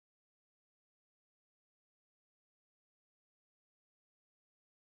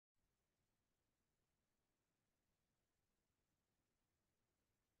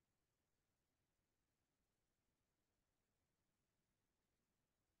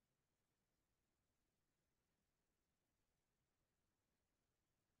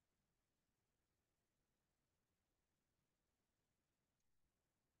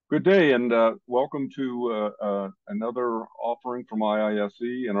Good day, and welcome to another offering from ISE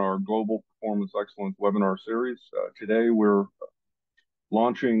in our Global Performance Excellence webinar series. Today, we're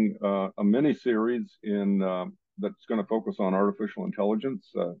launching a mini-series that's going to focus on artificial intelligence,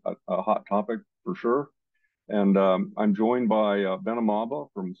 a hot topic for sure. And I'm joined by Ben Amaba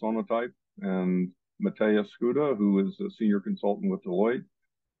from Sonatype and Matheus Scuta, who is a senior consultant with Deloitte,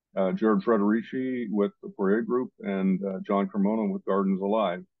 Jared Frederici with the Poirier Group, and John Carmona with Gardens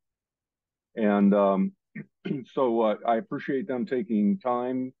Alive. And so I appreciate them taking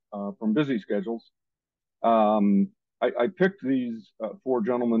time from busy schedules. I picked these four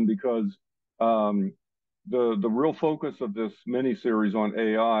gentlemen because the real focus of this mini series on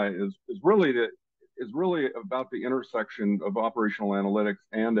AI is really about the intersection of operational analytics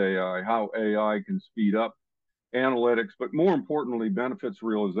and AI, how AI can speed up analytics, but more importantly, benefits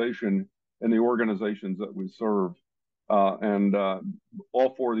realization in the organizations that we serve. And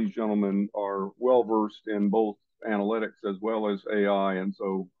all four of these gentlemen are well versed in both analytics as well as AI, and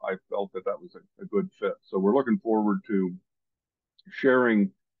so I felt that was a good fit. So we're looking forward to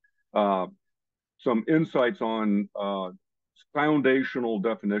sharing some insights on foundational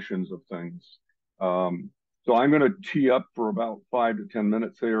definitions of things. So I'm going to tee up for about 5 to 10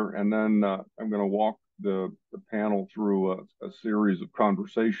 minutes here, and then I'm going to walk the panel through a series of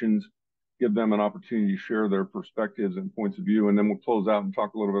conversations, give them an opportunity to share their perspectives and points of view, and then we'll close out and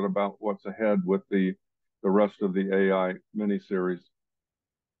talk a little bit about what's ahead with the rest of the AI mini-series.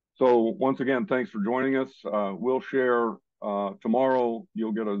 So once again, thanks for joining us. We'll share tomorrow,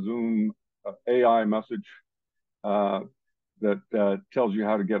 you'll get a Zoom AI message that tells you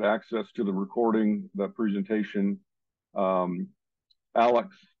how to get access to the recording, the presentation.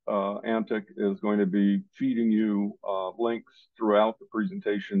 Alex Antic is going to be feeding you links throughout the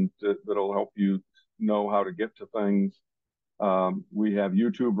presentation that'll help you know how to get to things. We have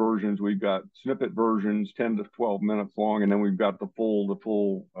YouTube versions, we've got snippet versions, 10 to 12 minutes long, and then we've got the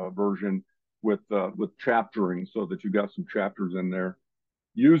full version with chaptering, so that you've got some chapters in there.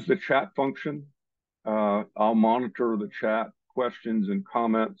 Use the chat function. I'll monitor the chat questions and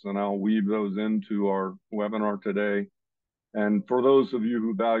comments, and I'll weave those into our webinar today. And for those of you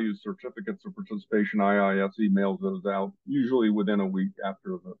who value certificates of participation, IISE emails those out, usually within a week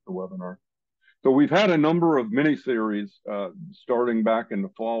after the webinar. So we've had a number of mini-series starting back in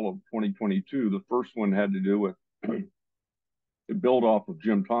the fall of 2022. The first one had to do with the build off of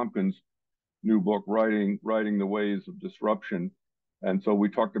Jim Tompkins' new book, Writing the Ways of Disruption. And so we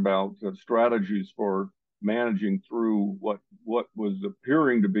talked about strategies for managing through what was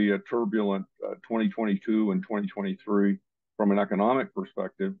appearing to be a turbulent 2022 and 2023 from an economic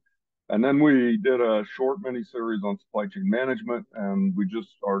perspective. And then we did a short mini-series on supply chain management, and we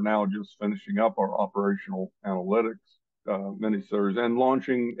are now finishing up our operational analytics mini-series and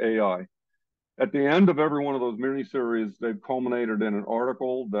launching AI. At the end of every one of those mini-series, they've culminated in an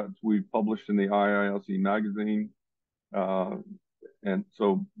article that we've published in the IISE magazine. And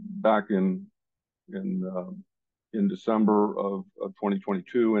so back in December of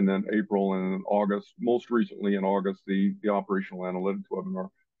 2022, and then April and then August, most recently in August, the operational analytics webinar.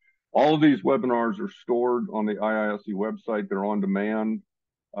 All of these webinars are stored on the IISE website. They're on demand.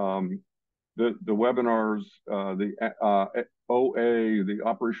 The webinars, the OA, the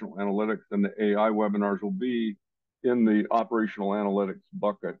operational analytics, and the AI webinars will be in the operational analytics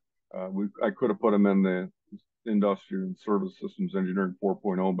bucket. I could have put them in the Industry and Service Systems Engineering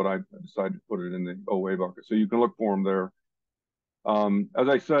 4.0, but I decided to put it in the OA bucket. So you can look for them there. As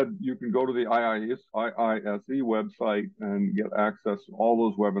I said, you can go to the IISE website and get access to all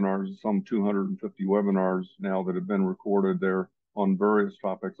those webinars, some 250 webinars now that have been recorded there on various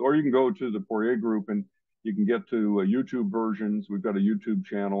topics. Or you can go to the Poirier Group and you can get to YouTube versions. We've got a YouTube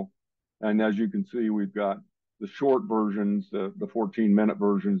channel. And as you can see, we've got the short versions, the 14-minute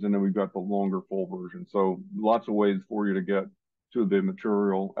versions, and then we've got the longer full version. So lots of ways for you to get to the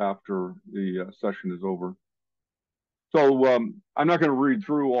material after the session is over. So I'm not going to read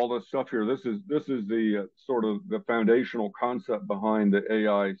through all this stuff here. This is the sort of the foundational concept behind the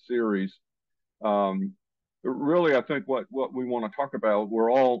AI series. Really, I think what we want to talk about,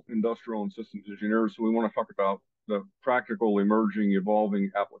 we're all industrial and systems engineers, so we want to talk about the practical, emerging, evolving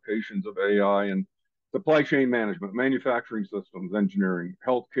applications of AI and supply chain management, manufacturing systems, engineering,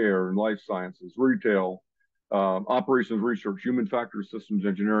 healthcare and life sciences, retail, operations research, human factors systems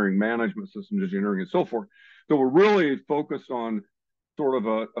engineering, management systems engineering, and so forth. So we're really focused on sort of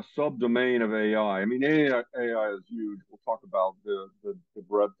a subdomain of AI. I mean, AI is huge. We'll talk about the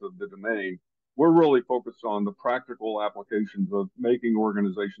breadth of the domain. We're really focused on the practical applications of making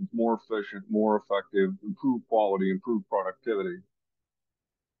organizations more efficient, more effective, improve quality, improve productivity.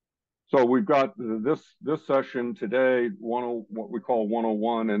 So we've got this session today, what we call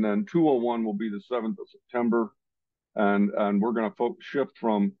 101, and then 201 will be the 7th of September. And we're going to shift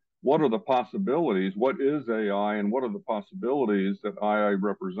from what are the possibilities, what is AI, and what are the possibilities that AI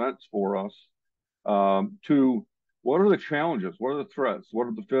represents for us, to what are the challenges, what are the threats, what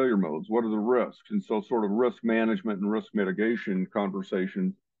are the failure modes, what are the risks, and so sort of risk management and risk mitigation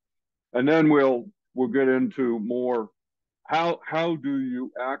conversations. And then we'll get into more how do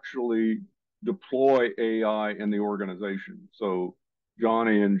you actually deploy AI in the organization. So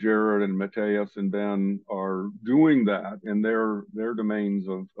Johnny and Jared and Matheus and Ben are doing that in their domains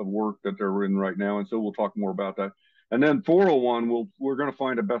of work that they're in right now. And so we'll talk more about that. And then 401, we're going to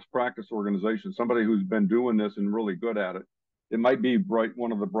find a best practice organization, somebody who's been doing this and really good at it. It might be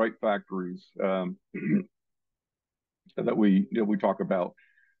one of the bright factories that we talk about,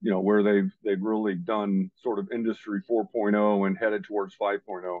 where they've really done sort of industry 4.0 and headed towards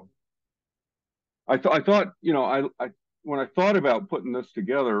 5.0. I thought, when I thought about putting this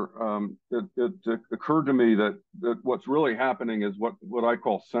together, it occurred to me that what's really happening is what I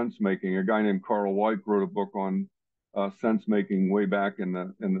call sense making. A guy named Carl White wrote a book on sense making way back in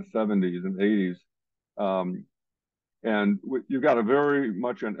the 70s and 80s. And you've got a very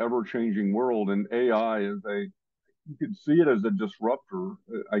much an ever-changing world, and AI is you could see it as a disruptor.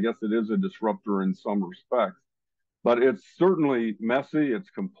 I guess it is a disruptor in some respects, but it's certainly messy, it's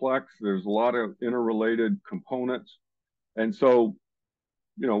complex, there's a lot of interrelated components. And so,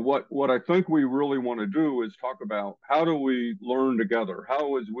 what I think we really want to do is talk about how do we learn together?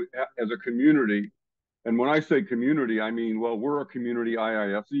 How is we, as a community, and when I say community, I mean, well, we're a community,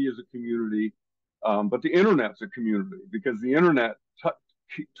 IISE is a community, but the internet's a community, because the internet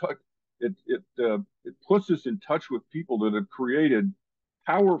it puts us in touch with people that have created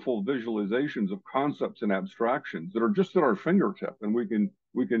powerful visualizations of concepts and abstractions that are just at our fingertip, and we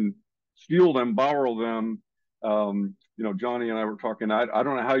can steal them, borrow them. Johnny and I were talking. I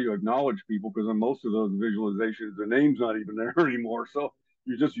don't know how you acknowledge people, because in most of those visualizations, the name's not even there anymore. So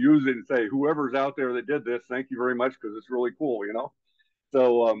you just use it and say, whoever's out there that did this, thank you very much, because it's really cool,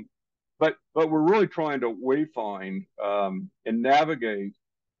 So, but we're really trying to wayfind and navigate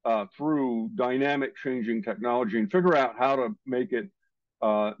through dynamic changing technology and figure out how to make it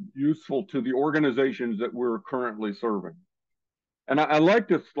useful to the organizations that we're currently serving. And I like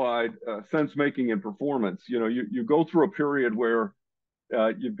this slide, sense making and performance. You go through a period where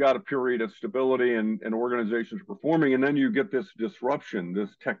you've got a period of stability and organizations performing, and then you get this disruption, this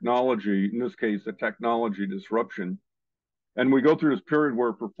technology, in this case, a technology disruption. And we go through this period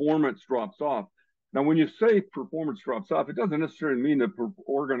where performance drops off. Now, when you say performance drops off, it doesn't necessarily mean that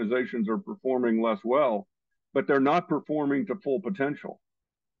organizations are performing less well, but they're not performing to full potential.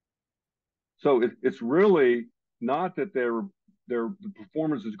 So it's really not that the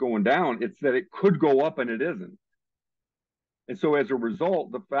performance is going down, it's that it could go up and it isn't. And so as a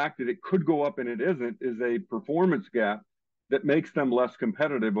result, the fact that it could go up and it isn't is a performance gap that makes them less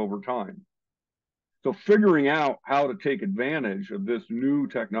competitive over time. So figuring out how to take advantage of this new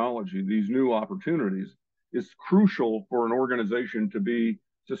technology, these new opportunities, is crucial for an organization to be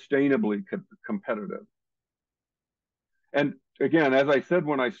sustainably competitive. And again, as I said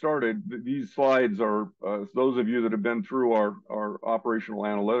when I started, these slides are, those of you that have been through our operational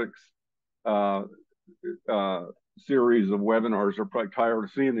analytics series of webinars are probably tired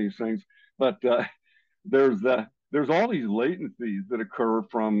of seeing these things, but there's all these latencies that occur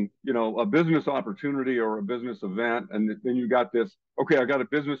from, a business opportunity or a business event. And then you got this, okay, I got a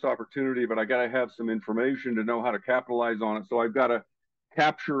business opportunity, but I got to have some information to know how to capitalize on it. So I've got to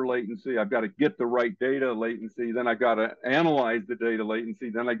capture latency. I've got to get the right data latency. Then I've got to analyze the data latency.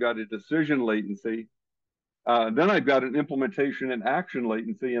 Then I got a decision latency. Then I've got an implementation and action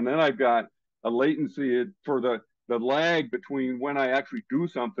latency. And then I've got a latency for the lag between when I actually do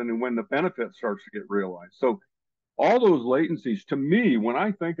something and when the benefit starts to get realized. So all those latencies, to me, when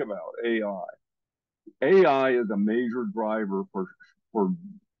I think about AI is a major driver for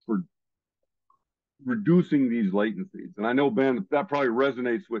reducing these latencies. And I know, Ben, that probably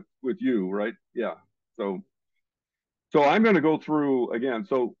resonates with you, right? Yeah. So I'm going to go through again.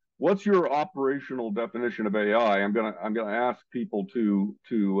 So what's your operational definition of AI? I'm going to ask people to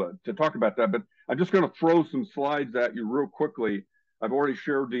talk about that, but I'm just going to throw some slides at you real quickly. I've already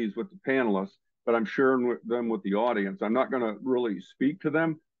shared these with the panelists, but I'm sharing them with the audience. I'm not going to really speak to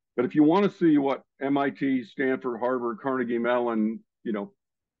them, but if you want to see what MIT, Stanford, Harvard, Carnegie Mellon,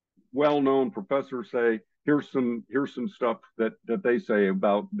 well-known professors say, here's some stuff that they say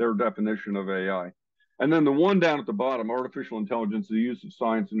about their definition of AI. And then the one down at the bottom, artificial intelligence, the use of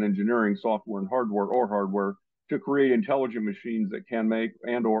science and engineering, software and hardware, to create intelligent machines that can make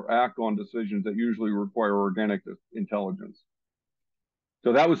and or act on decisions that usually require organic intelligence.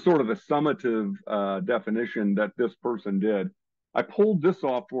 So that was sort of the summative definition that this person did. I pulled this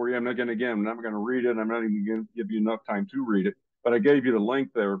off for you. I'm not going to read it. I'm not even going to give you enough time to read it, but I gave you the link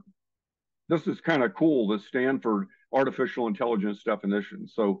there. This is kind of cool, the Stanford artificial intelligence definition.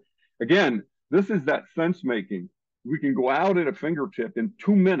 So again, this is that sense making. We can go out at a fingertip. In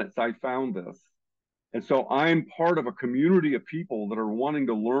 2 minutes, I found this. And so I'm part of a community of people that are wanting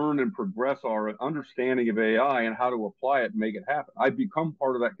to learn and progress our understanding of AI and how to apply it and make it happen. I've become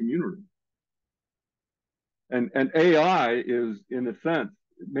part of that community. And AI is, in a sense,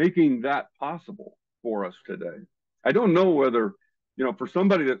 making that possible for us today. I don't know whether, for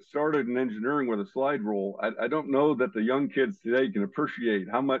somebody that started in engineering with a slide rule, I don't know that the young kids today can appreciate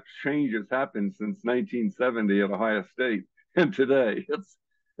how much change has happened since 1970 at Ohio State and today.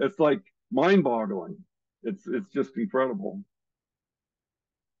 It's like mind-boggling. It's just incredible.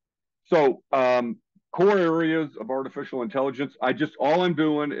 So core areas of artificial intelligence, all I'm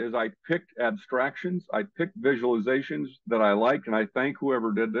doing is I picked abstractions, I picked visualizations that I like, and I thank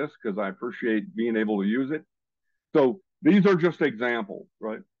whoever did this because I appreciate being able to use it. So these are just examples,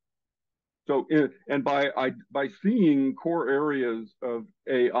 right? So, and by seeing core areas of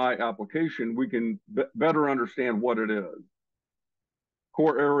AI application, we can better understand what it is.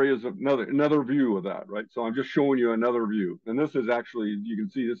 Core areas of another view of that, right? So I'm just showing you another view. And this is actually, you can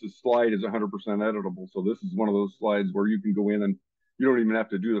see this slide is 100% editable. So this is one of those slides where you can go in and you don't even have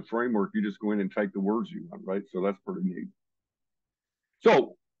to do the framework. You just go in and type the words you want, right? So that's pretty neat.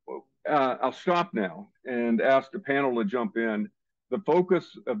 So I'll stop now and ask the panel to jump in. The focus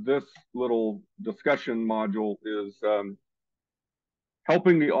of this little discussion module is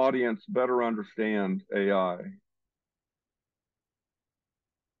helping the audience better understand AI.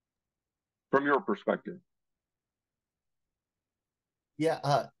 From your perspective.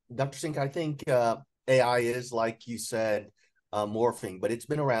 Yeah, Dr. Sink, I think AI is, like you said, morphing, but it's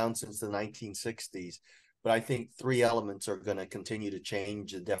been around since the 1960s. But I think three elements are going to continue to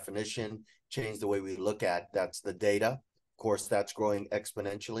change the definition, change the way we look at. That's the data. Of course, that's growing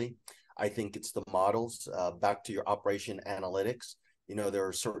exponentially. I think it's the models. Back to your operation analytics. There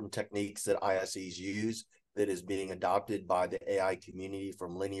are certain techniques that ISEs use that is being adopted by the AI community,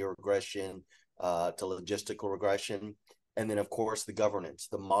 from linear regression to logistical regression. And then, of course, the governance,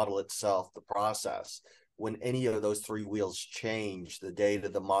 the model itself, the process. When any of those three wheels change, the data,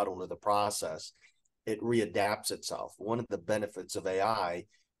 the model, or the process, it readapts itself. One of the benefits of AI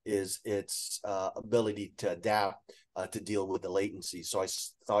is its ability to adapt to deal with the latency. So I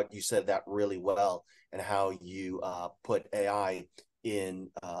thought you said that really well, and how you put AI in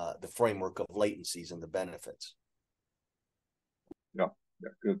the framework of latencies and the benefits. Yeah,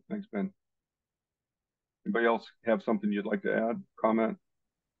 good. Thanks, Ben. Anybody else have something you'd like to add, comment?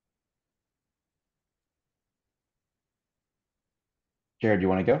 Jared, do you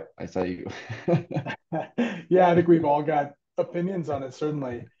want to go? I saw you. Yeah, I think we've all got opinions on it,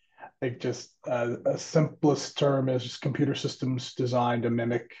 certainly. I think just a simplest term is just computer systems designed to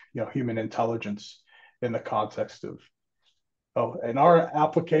mimic, human intelligence in the context of, in our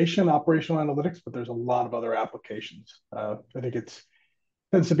application, operational analytics, but there's a lot of other applications. I think it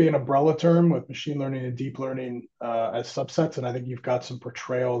tends to be an umbrella term with machine learning and deep learning as subsets, and I think you've got some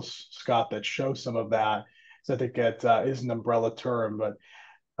portrayals, Scott, that show some of that. So I think it is an umbrella term, but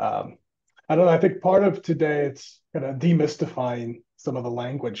I don't know. I think part of today it's kind of demystifying some of the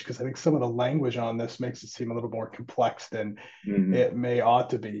language, because I think some of the language on this makes it seem a little more complex than it ought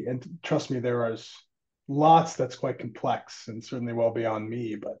to be. And trust me, there is lots that's quite complex and certainly well beyond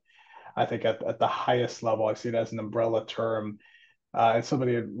me. But I think at the highest level, I see it as an umbrella term. And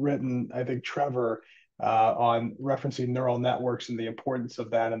somebody had written, I think Trevor, on referencing neural networks and the importance of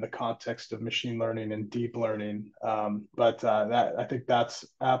that in the context of machine learning and deep learning. But I think that's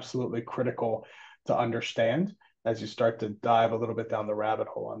absolutely critical to understand as you start to dive a little bit down the rabbit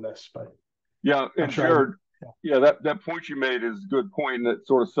hole on this. But yeah, and Jared, yeah, that point you made is a good point, and that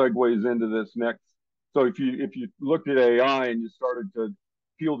sort of segues into this next. So if you looked at AI and you started to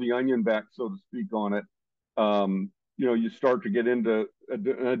peel the onion back, so to speak, on it, you start to get into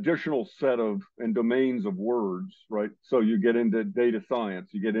an additional set of and domains of words, right? So you get into data science,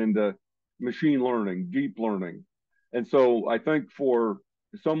 you get into machine learning, deep learning. And so I think for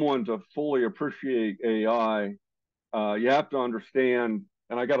someone to fully appreciate AI, you have to understand,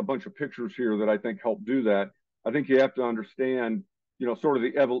 and I got a bunch of pictures here that I think help do that. I think you have to understand, sort of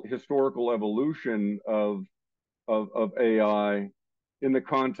the historical evolution of AI in the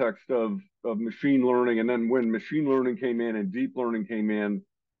context of machine learning, and then when machine learning came in and deep learning came in,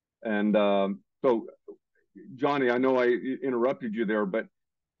 and so Johnny, I know I interrupted you there, but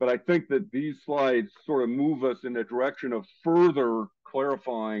I think that these slides sort of move us in the direction of further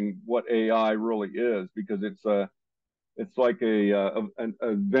clarifying what AI really is, because it's like a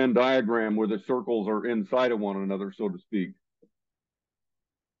Venn diagram where the circles are inside of one another, so to speak.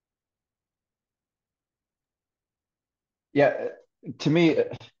 Yeah, to me,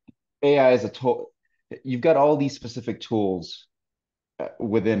 AI is a tool. You've got all these specific tools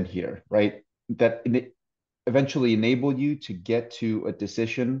within here, right? That eventually enable you to get to a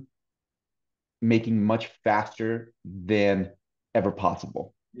decision making much faster than ever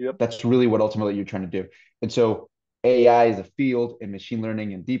possible. Yep. That's really what ultimately you're trying to do. And so AI as a field and machine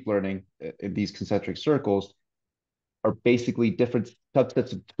learning and deep learning in these concentric circles are basically different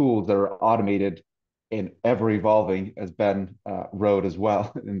subsets of tools that are automated and ever evolving, as Ben wrote as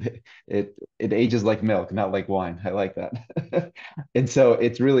well. And it ages like milk, not like wine. I like that. And so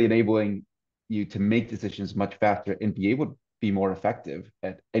it's really enabling you to make decisions much faster and be able to be more effective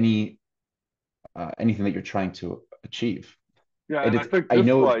at anything that you're trying to achieve. Yeah, And and I think I this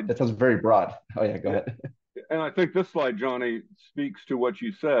know slide, that sounds very broad. Oh yeah, go ahead. and I think this slide, Johnny, speaks to what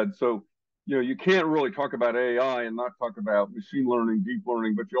you said. So, you can't really talk about AI and not talk about machine learning, deep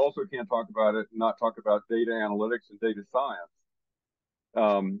learning, but you also can't talk about it and not talk about data analytics and data science.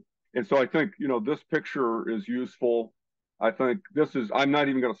 And so I think, this picture is useful. I think this is, I'm not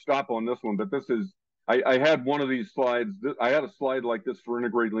even going to stop on this one, but this is, I had one of these slides. I had a slide like this for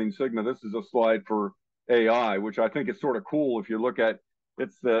Integrated Lean Sigma. This is a slide for AI, which I think is sort of cool if you look at,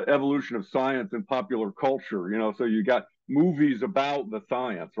 it's the evolution of science and popular culture, so you got movies about the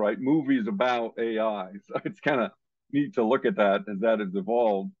science, right? Movies about AI. So it's kind of neat to look at that as that has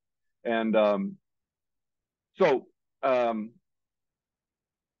evolved. And so, and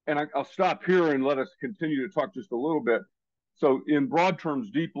I'll stop here and let us continue to talk just a little bit. So in broad terms,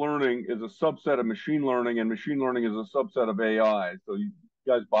 deep learning is a subset of machine learning, and machine learning is a subset of AI. So you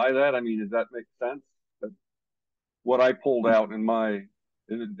guys buy that? I mean, does that make sense? What I pulled out in my,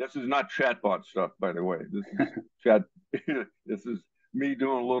 this is not chatbot stuff, by the way. This is chat. This is me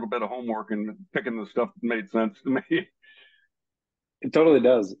doing a little bit of homework and picking the stuff that made sense to me. It totally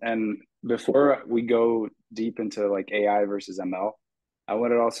does. And before we go deep into like AI versus ML, I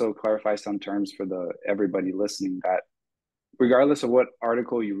wanted to also clarify some terms for everybody listening, that regardless of what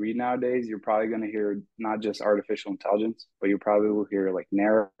article you read nowadays, you're probably going to hear not just artificial intelligence, but you probably will hear like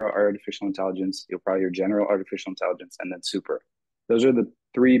narrow artificial intelligence. You'll probably hear general artificial intelligence, and then super. Those are the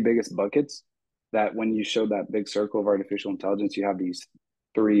three biggest buckets that when you show that big circle of artificial intelligence, you have these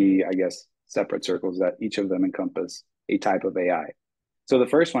three, I guess, separate circles that each of them encompass a type of AI. So the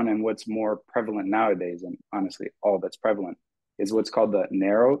first one, and what's more prevalent nowadays, and honestly, all that's prevalent, is what's called the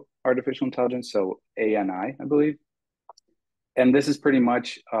narrow artificial intelligence, so ANI, I believe. And this is pretty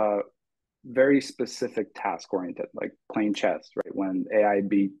much very specific task oriented, like playing chess, right? When AI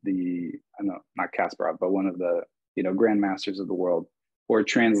beat I know, not Kasparov, but one of the, grandmasters of the world, or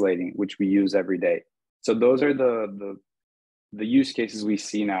translating, which we use every day. So those are the use cases we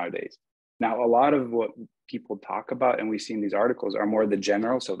see nowadays. Now, a lot of what people talk about and we see in these articles are more the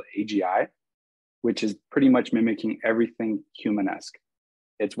general, so the AGI, which is pretty much mimicking everything human-esque.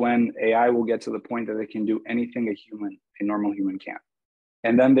 It's when AI will get to the point that it can do anything a normal human can.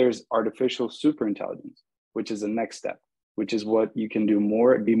 And then there's artificial superintelligence, which is the next step, which is what you can do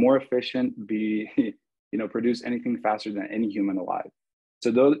more, be more efficient, produce anything faster than any human alive.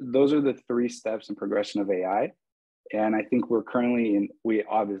 So those are the three steps in progression of AI. And I think we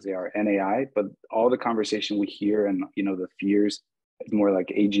obviously are in AI, but all the conversation we hear and, the fears is more like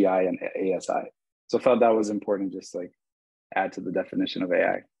AGI and ASI. So I felt that was important, just like add to the definition of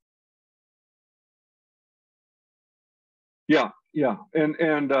AI. Yeah,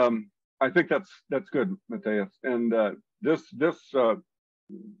 and I think that's good, Matheus. And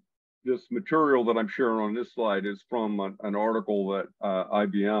this material that I'm sharing on this slide is from an article that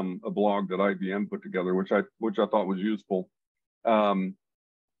IBM, a blog that IBM put together, which I thought was useful. One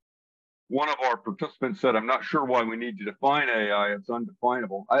of our participants said, "I'm not sure why we need to define AI. It's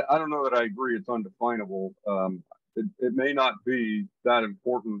undefinable." I don't know that I agree. It's undefinable. It may not be that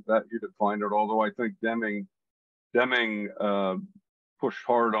important that you define it, although I think Deming pushed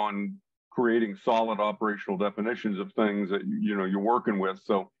hard on creating solid operational definitions of things that you're working with.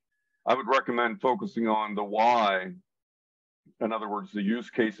 So I would recommend focusing on the why. In other words, the use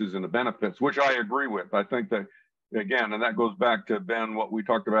cases and the benefits, which I agree with. I think that, again, and that goes back to, Ben, what we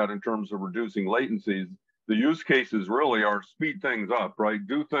talked about in terms of reducing latencies. The use cases really are speed things up, right?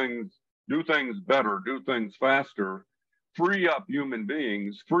 Do things better, do things faster, free up human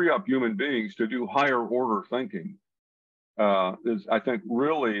beings to do higher order thinking. Is, I think,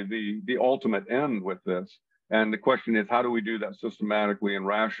 really the ultimate end with this. And the question is, how do we do that systematically and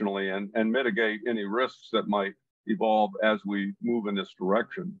rationally and mitigate any risks that might evolve as we move in this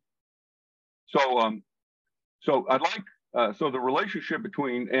direction? So, so I'd like, so the relationship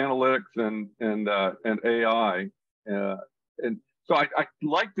between analytics and AI, and so I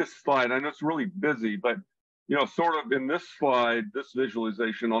like this slide. I know it's really busy, but you know, sort of in this slide, this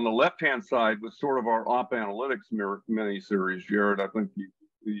visualization on the left-hand side was sort of our op analytics mini-series, Jared. I think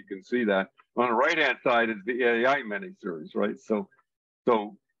you can see that. On the right-hand side is the AI mini-series, right? So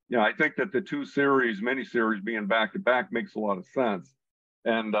you know, I think that the two series, mini-series being back-to-back makes a lot of sense.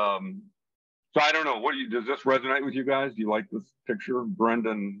 And so I don't know, does this resonate with you guys? Do you like this picture?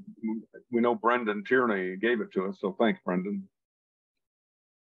 Brendan, we know Brendan Tierney gave it to us, so thanks, Brendan.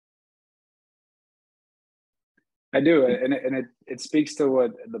 I do, and it speaks to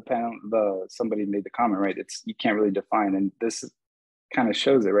what the panel, somebody made the comment, right? It's, you can't really define, and this kind of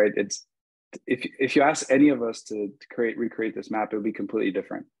shows it, right? It's, if you ask any of us to recreate this map, it would be completely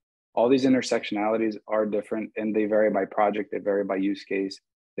different. All these intersectionalities are different, and they vary by project, they vary by use case.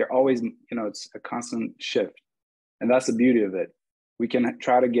 They're always, you know, it's a constant shift, and that's the beauty of it. We can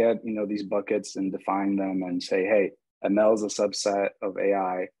try to get, you know, these buckets and define them and say, hey, ML is a subset of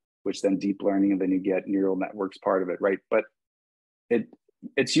AI, which then deep learning, and then you get neural networks part of it, right? But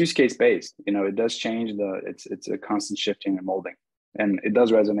it's use case based. You know, it does change it's a constant shifting and molding, and it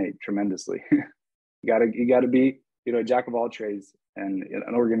does resonate tremendously. you gotta be, you know, a jack of all trades, and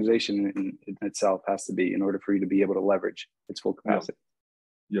an organization in itself has to be, in order for you to be able to leverage its full capacity.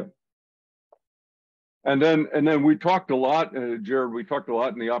 Yeah. And then we talked a lot, Jared. We talked a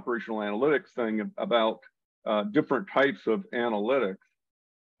lot in the operational analytics thing about different types of analytics.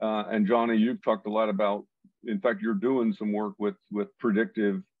 And Johnny, you've talked a lot about, in fact, you're doing some work with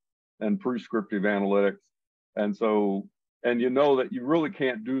predictive and prescriptive analytics. And so, and you know that you really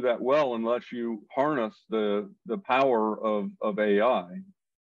can't do that well unless you harness the power of AI.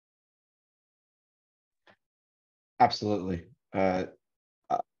 Absolutely.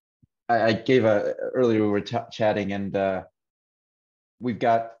 I gave earlier we were chatting, and we've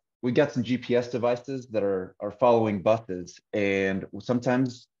got some GPS devices that are following buses, and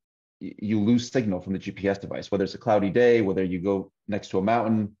sometimes you lose signal from the GPS device, whether it's a cloudy day, whether you go next to a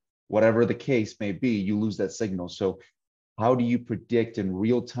mountain, whatever the case may be, you lose that signal. So how do you predict in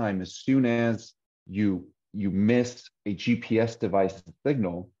real time, as soon as you miss a GPS device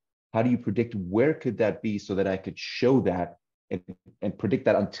signal, how do you predict where could that be so that I could show that and predict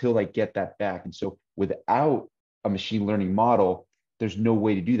that until I get that back? And so without a machine learning model, there's no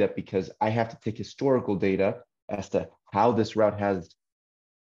way to do that, because I have to take historical data as to how this route has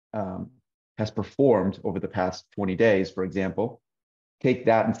performed over the past 20 days, for example, take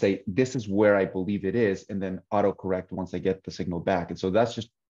that and say, this is where I believe it is, and then autocorrect once I get the signal back. And so that's just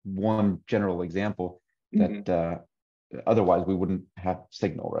one general example that otherwise we wouldn't have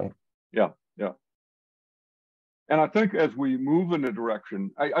signal, right? Yeah, yeah. And I think as we move in a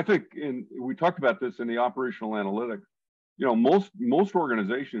direction, I think we talked about this in the operational analytics, you know, most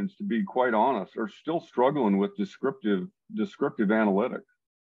organizations, to be quite honest, are still struggling with descriptive analytics.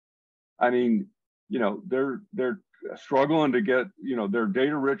 I mean, you know, they're struggling to get, you know, their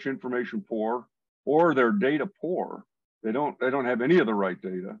data rich information poor, or their data poor. They don't have any of the right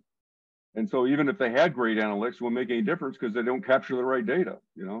data. And so even if they had great analytics, it won't make any difference because they don't capture the right data,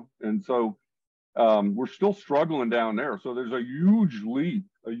 you know? And so we're still struggling down there. So there's a huge leap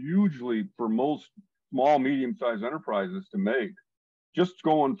for most small, medium-sized enterprises to make, just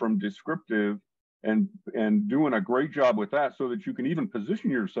going from descriptive and doing a great job with that, so that you can even position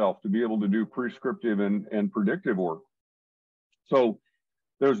yourself to be able to do prescriptive and predictive work. So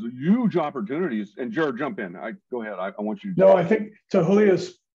there's huge opportunities. And Jared, jump in. Go ahead. I want you to. No, I think to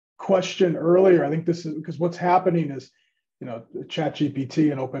Julia's question earlier, I think this is because what's happening is, you know,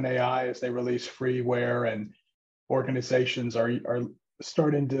 ChatGPT and OpenAI, as they release freeware, and organizations are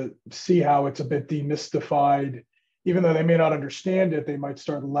starting to see how it's a bit demystified. Even though they may not understand it, they might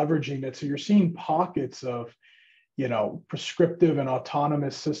start leveraging it. So you're seeing pockets of, you know, prescriptive and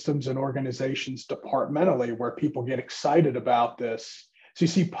autonomous systems and organizations departmentally where people get excited about this. So you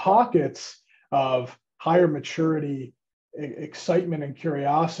see pockets of higher maturity, excitement and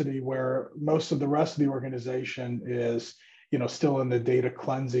curiosity, where most of the rest of the organization is, you know, still in the data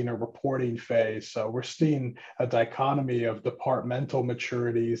cleansing or reporting phase. So we're seeing a dichotomy of departmental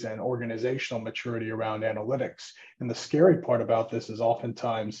maturities and organizational maturity around analytics. And the scary part about this is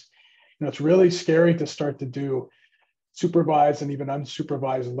oftentimes, you know, it's really scary to start to do supervised and even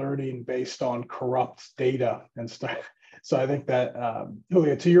unsupervised learning based on corrupt data and stuff. So I think that,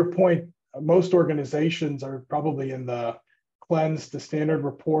 Julia, to your point, most organizations are probably in the cleanse the standard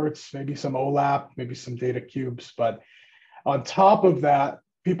reports, maybe some OLAP, maybe some data cubes. But on top of that,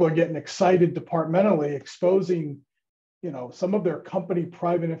 people are getting excited departmentally, exposing, some of their company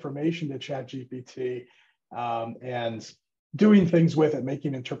private information to ChatGPT, and doing things with it,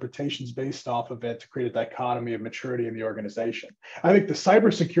 making interpretations based off of it to create a dichotomy of maturity in the organization. I think the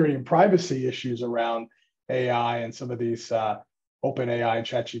cybersecurity and privacy issues around AI and some of these OpenAI and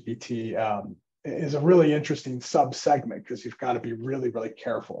ChatGPT is a really interesting sub-segment, because you've got to be really, really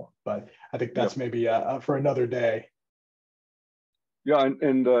careful. But I think that's maybe for another day. Yeah,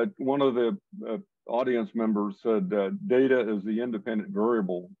 and one of the audience members said data is the independent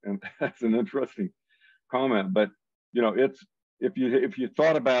variable, and that's an interesting comment. But it's if you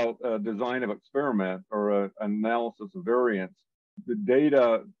thought about a design of experiment or an analysis of variance, the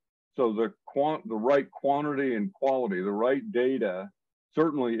data, so the right quantity and quality, the right data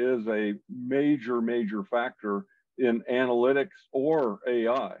certainly is a major factor in analytics or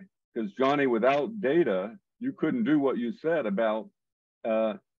AI. Because Johnny, without data, you couldn't do what you said about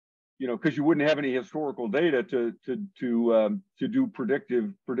because you wouldn't have any historical data to do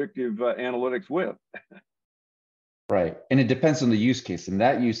predictive analytics with. Right, and it depends on the use case. In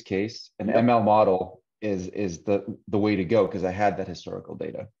that use case, an ML model is the way to go, because I had that historical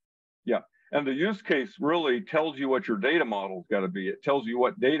data. Yeah, and the use case really tells you what your data model's got to be. It tells you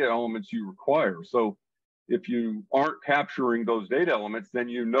what data elements you require. So if you aren't capturing those data elements, then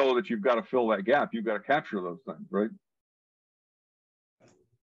you know that you've got to fill that gap. You've got to capture those things, right?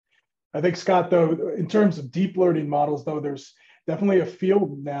 I think, Scott, though, in terms of deep learning models, though, there's definitely a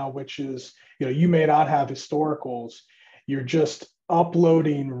field now, which is, you may not have historicals. You're just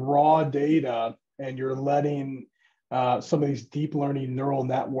uploading raw data, and you're letting some of these deep learning neural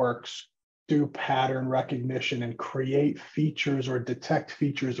networks do pattern recognition and create features or detect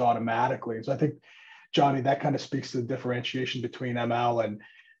features automatically. So I think, Johnny, that kind of speaks to the differentiation between ML and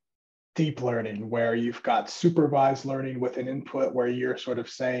deep learning, where you've got supervised learning with an input where you're sort of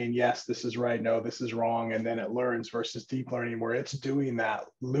saying, yes, this is right, no, this is wrong, and then it learns, versus deep learning where it's doing that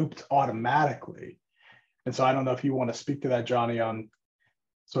looped automatically. And so I don't know if you want to speak to that, Johnny, on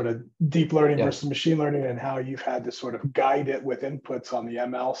sort of deep learning versus machine learning, and how you've had to sort of guide it with inputs on the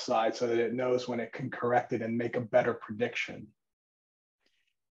ML side so that it knows when it can correct it and make a better prediction.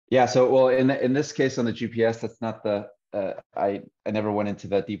 Yeah, so well, in this case on the GPS, that's not the I never went into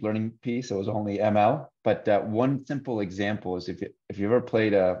the deep learning piece. It was only ML. But one simple example is if you ever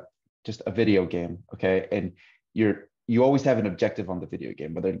played just a video game, okay, and you always have an objective on the video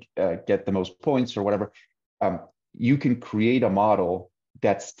game, whether get the most points or whatever. You can create a model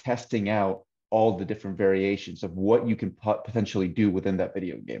that's testing out all the different variations of what you can potentially do within that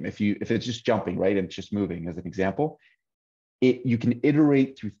video game. If it's just jumping, right, and it's just moving, as an example, you can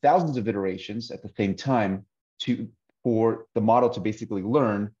iterate through thousands of iterations at the same time for the model to basically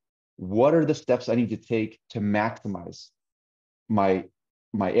learn what are the steps I need to take to maximize my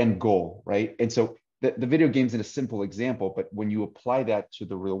end goal, right? And so the video game's in a simple example, but when you apply that to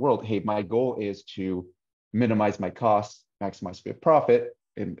the real world, hey, my goal is to minimize my costs, maximize my profit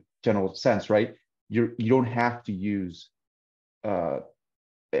in general sense, right? You don't have to use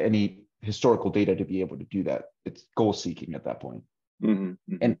any historical data to be able to do that. It's goal seeking at that point. And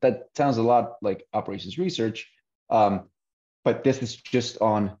that sounds a lot like operations research, but this is just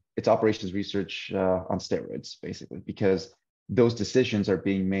it's operations research on steroids, basically, because those decisions are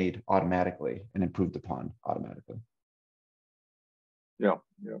being made automatically and improved upon automatically. Yeah.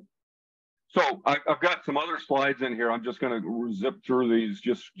 So I've got some other slides in here. I'm just going to zip through these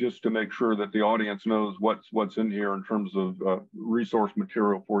just to make sure that the audience knows what's in here in terms of resource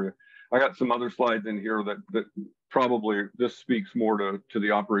material for you. I got some other slides in here that probably this speaks more to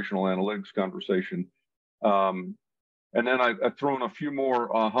the operational analytics conversation. And then I've thrown a few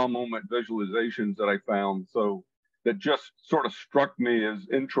more aha moment visualizations that I found, so that just sort of struck me as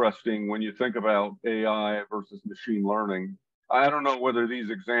interesting when you think about AI versus machine learning. I don't know whether these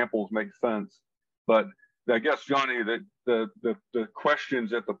examples make sense, but I guess, Johnny, that the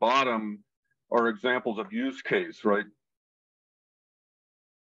questions at the bottom are examples of use case, right?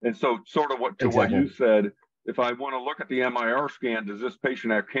 And so sort of what you said, if I want to look at the MIR scan, does this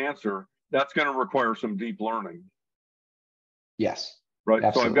patient have cancer? That's going to require some deep learning. Yes. Right.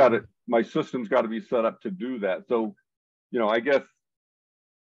 Absolutely. So I've got it. My system's got to be set up to do that. So, I guess,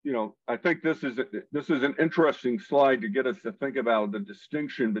 I think this is an interesting slide to get us to think about the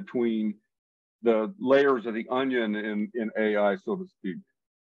distinction between the layers of the onion in AI, so to speak.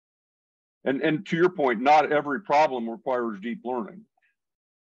 And to your point, not every problem requires deep learning.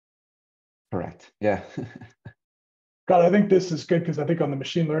 Correct. Yeah. God, I think this is good, because I think on the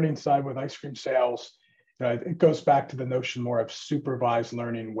machine learning side with ice cream sales, It goes back to the notion more of supervised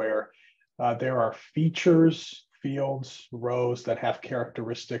learning, where there are features, fields, rows that have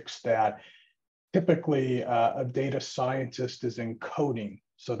characteristics that typically a data scientist is encoding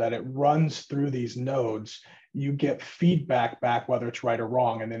so that it runs through these nodes. You get feedback back, whether it's right or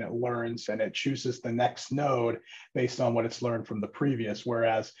wrong, and then it learns and it chooses the next node based on what it's learned from the previous.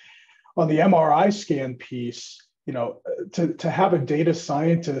 Whereas on the MRI scan piece, to have a data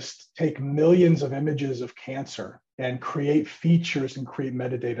scientist take millions of images of cancer and create features and create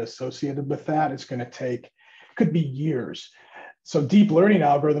metadata associated with that, it's going to take, could be years. So deep learning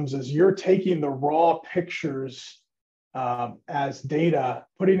algorithms is you're taking the raw pictures as data,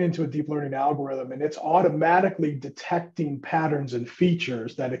 putting into a deep learning algorithm, and it's automatically detecting patterns and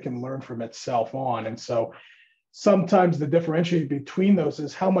features that it can learn from itself on. And so sometimes the differentiating between those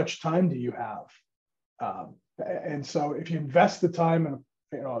is how much time do you have? And so if you invest the time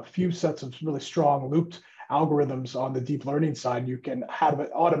in a few sets of really strong looped algorithms on the deep learning side, you can have it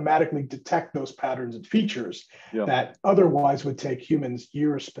automatically detect those patterns and features that otherwise would take humans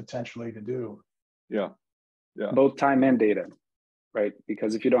years potentially to do. Yeah. Both time and data, right?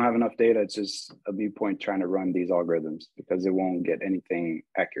 Because if you don't have enough data, it's just a viewpoint trying to run these algorithms because it won't get anything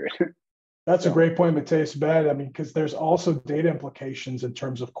accurate. That's a great point, Matheus. I mean, because there's also data implications in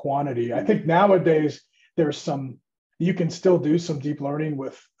terms of quantity. I think nowadays you can still do some deep learning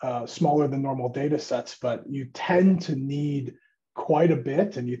with smaller than normal data sets, but you tend to need quite a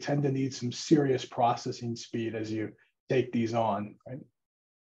bit, and you tend to need some serious processing speed as you take these on, right?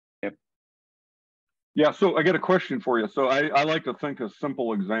 Yep. Yeah, so I got a question for you. So I like to think of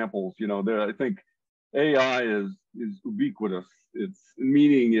simple examples. I think AI is ubiquitous. It's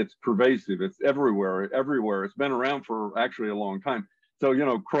meaning it's pervasive. It's everywhere. It's been around for actually a long time. So,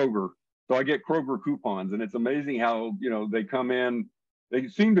 Kroger. So I get Kroger coupons, and it's amazing how, they come in. They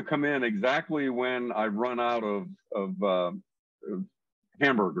seem to come in exactly when I run out of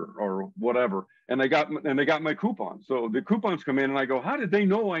hamburger or whatever, and they got my coupons. So the coupons come in, and I go, how did they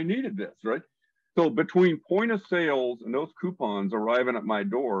know I needed this, right? So between point of sales and those coupons arriving at my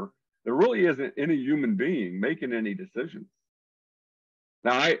door, there really isn't any human being making any decisions.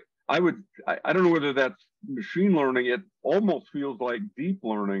 Now, I don't know whether that's machine learning. It almost feels like deep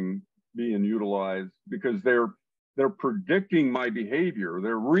learning being utilized, because they're predicting my behavior.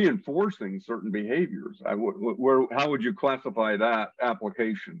 They're reinforcing certain behaviors. How would you classify that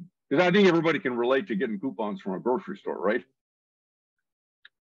application? Because I think everybody can relate to getting coupons from a grocery store, right?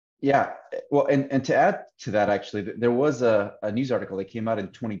 Yeah, well, and to add to that, actually, there was a news article that came out in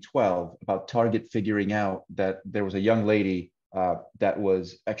 2012 about Target figuring out that there was a young lady that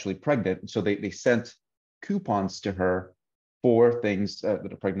was actually pregnant. So they sent coupons to her for things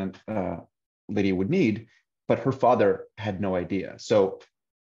that a pregnant lady would need, but her father had no idea. So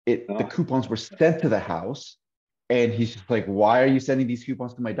the coupons were sent to the house, and he's just like, why are you sending these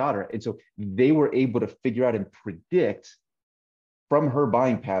coupons to my daughter? And so they were able to figure out and predict from her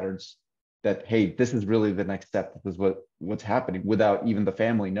buying patterns that, hey, this is really the next step. This is what's happening, without even the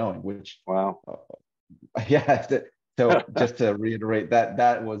family knowing, which, wow. Yeah. So just to reiterate,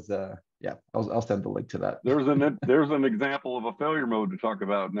 that was, yeah, I'll send the link to that. There's an example of a failure mode to talk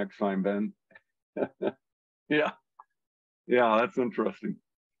about next time, Ben. Yeah, that's interesting.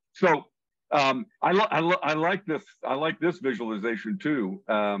 So I like this visualization too,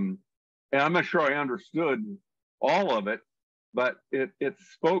 and I'm not sure I understood all of it, but it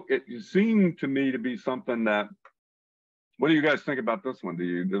seemed to me to be something that. What do you guys think about this one?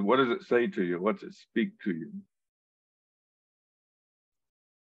 What does it say to you? What's it speak to you?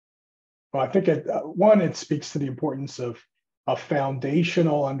 Well, I think it speaks to the importance of a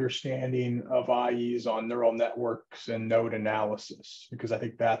foundational understanding of IEs on neural networks and node analysis, because I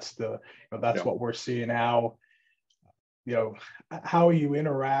think that's what we're seeing, how you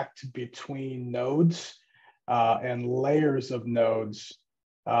interact between nodes and layers of nodes,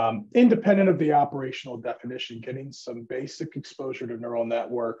 independent of the operational definition, getting some basic exposure to neural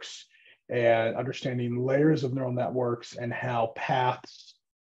networks and understanding layers of neural networks and how paths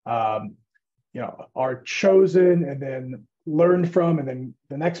are chosen and then learned from, and then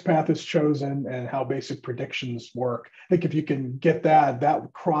the next path is chosen, and how basic predictions work. I think if you can get that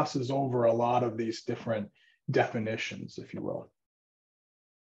crosses over a lot of these different definitions, if you will.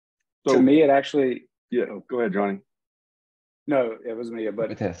 So, to me, it actually... Yeah, go ahead, Johnny. No, it was me,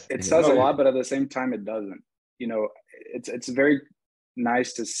 but it says a lot, but at the same time, it doesn't. It's very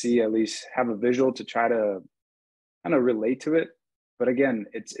nice to see, at least have a visual to try to kind of relate to it. But again,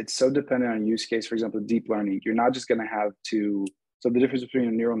 it's so dependent on use case. For example, deep learning, you're not just going to have to. So the difference between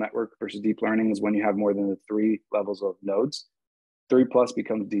a neural network versus deep learning is when you have more than the 3 levels of nodes, 3+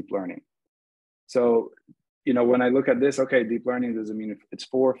 becomes deep learning. So, when I look at this, okay, deep learning doesn't mean if it's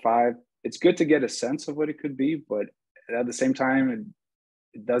 4 or 5. It's good to get a sense of what it could be, but at the same time,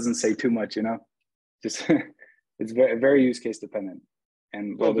 it doesn't say too much, just it's very, very use case dependent.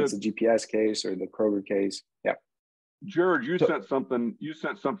 And whether it's a GPS case or the Kroger case. Yeah. Jared, you sent something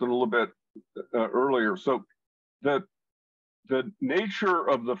a little bit earlier. So the nature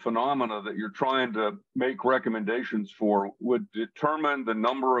of the phenomena that you're trying to make recommendations for would determine the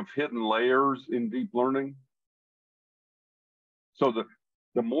number of hidden layers in deep learning. So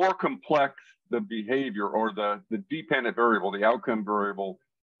the more complex the behavior or the dependent variable, the outcome variable,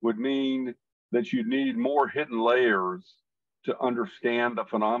 would mean that you need more hidden layers to understand the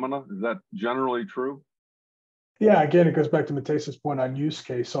phenomena. Is that generally true? Yeah, again, it goes back to Matheus's point on use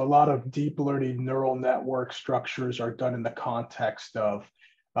case. So a lot of deep learning neural network structures are done in the context of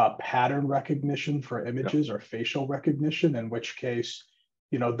pattern recognition for images or facial recognition, in which case,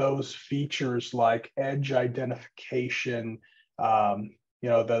 those features like edge identification,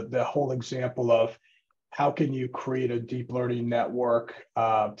 the whole example of how can you create a deep learning network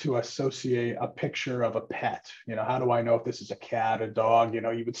to associate a picture of a pet? How do I know if this is a cat, a dog?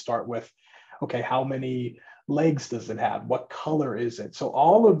 You would start with, okay, how many legs does it have? What color is it? So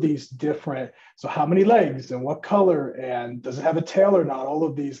all of these different, so how many legs and what color, and does it have a tail or not? All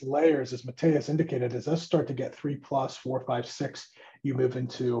of these layers, as Matheus indicated, as us start to get 3+, 4, 5, 6, you move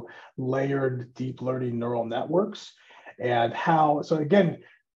into layered deep learning neural networks. And so again,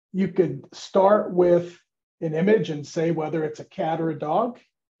 you could start with an image and say whether it's a cat or a dog.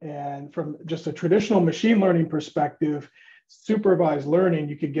 And from just a traditional machine learning perspective, supervised learning,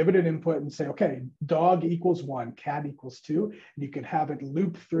 you could give it an input and say, okay, dog equals 1, cat equals 2. And you could have it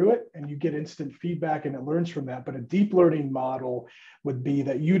loop through it and you get instant feedback and it learns from that. But a deep learning model would be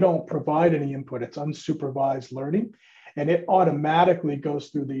that you don't provide any input. It's unsupervised learning. And it automatically goes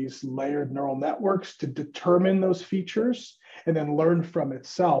through these layered neural networks to determine those features and then learn from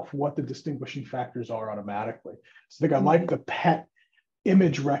itself what the distinguishing factors are automatically. So I think I like the pet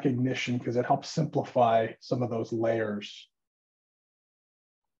image recognition because it helps simplify some of those layers.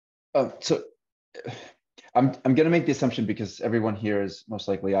 So I'm going to make the assumption, because everyone here is most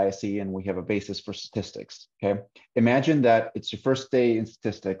likely ISE and we have a basis for statistics. Okay. Imagine that it's your first day in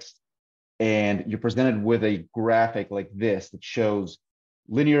statistics and you're presented with a graphic like this that shows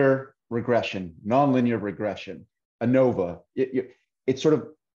linear regression, nonlinear regression, ANOVA. It's sort of,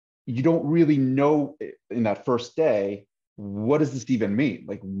 you don't really know in that first day, what does this even mean?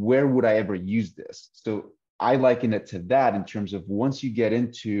 Like, where would I ever use this? So I liken it to that in terms of once you get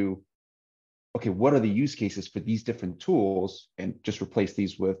into, okay, what are the use cases for these different tools, and just replace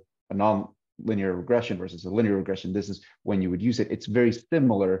these with a non-linear regression versus a linear regression. This is when you would use it. It's very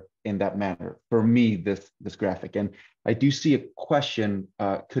similar in that manner for me, this graphic. And I do see a question,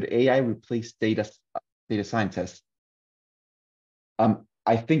 could AI replace data scientists?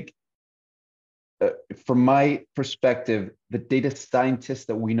 I think from my perspective, the data scientists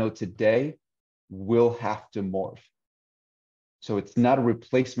that we know today will have to morph. So it's not a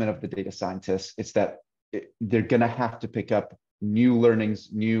replacement of the data scientists. It's that they're going to have to pick up new learnings,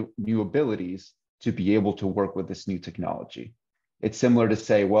 new abilities to be able to work with this new technology. It's similar to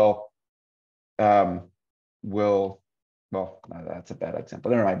say, well, that's a bad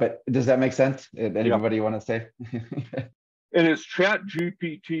example. Never mind. But does that make sense? Anybody want to say? And is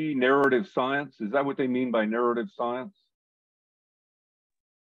ChatGPT narrative science? Is that what they mean by narrative science?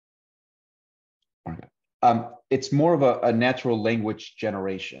 Okay. It's more of a natural language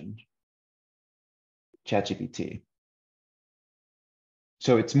generation, ChatGPT.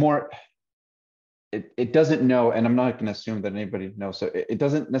 So it's more, it doesn't know, and I'm not going to assume that anybody knows. So it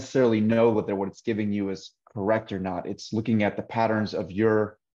doesn't necessarily know whether what it's giving you is correct or not. It's looking at the patterns of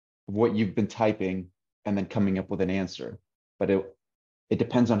what you've been typing and then coming up with an answer. But it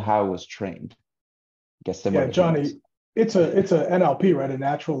depends on how it was trained. I guess similar to Johnny, humans. it's a NLP, right? A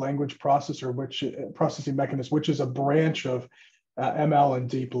natural language processor, processing mechanism, which is a branch of ML and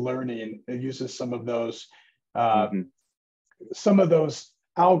deep learning. It uses some of those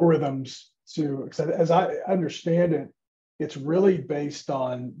algorithms to, as I understand it, it's really based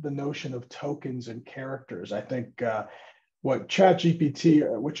on the notion of tokens and characters. I think what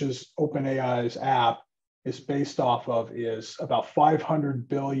ChatGPT, which is OpenAI's app, is based off of is about 500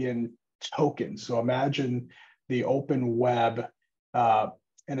 billion tokens. So imagine the open web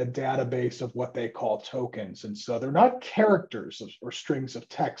and a database of what they call tokens. And so they're not characters or strings of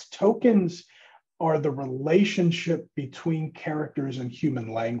text. Tokens are the relationship between characters and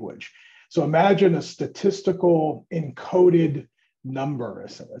human language. So imagine a statistical encoded number,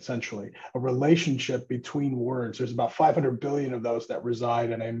 essentially, a relationship between words. There's about 500 billion of those that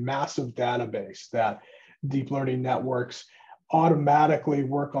reside in a massive database that deep learning networks automatically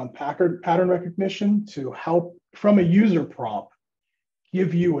work on pattern recognition to help, from a user prompt,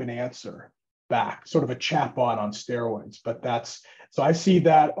 give you an answer back, sort of a chatbot on steroids. But that's, so I see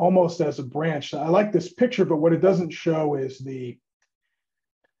that almost as a branch. I like this picture, but what it doesn't show is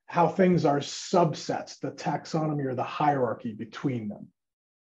how things are subsets, the taxonomy or the hierarchy between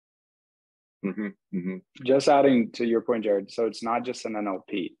them. Just adding to your point, Jared, so it's not just an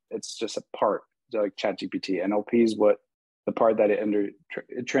NLP, it's just a part, like ChatGPT. NLP is what the part that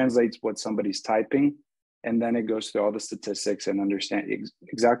it translates what somebody's typing, and then it goes through all the statistics and understand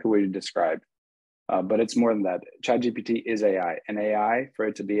exactly what you described. But it's more than that. ChatGPT is AI, and AI, for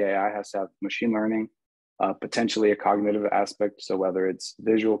it to be AI, has to have machine learning, potentially a cognitive aspect. So whether it's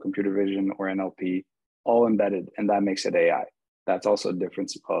visual, computer vision, or NLP, all embedded, and that makes it AI. That's also a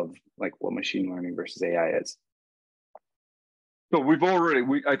difference of like what machine learning versus AI is. So we've already,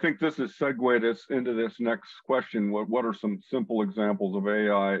 I think this has segued us into this next question. What are some simple examples of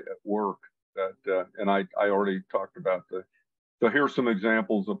AI at work that, and I already talked about so here's some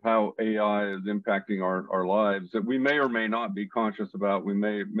examples of how AI is impacting our lives that we may or may not be conscious about. We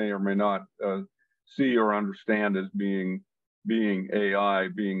may or may not see or understand as being AI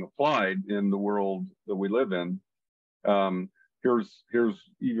being applied in the world that we live in. Here's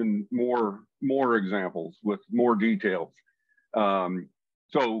even more examples with more details.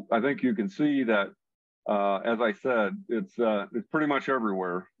 So I think you can see that, as I said, it's pretty much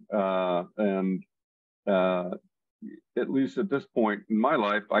everywhere, and at least at this point in my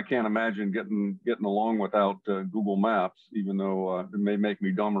life, I can't imagine getting along without Google Maps, even though it may make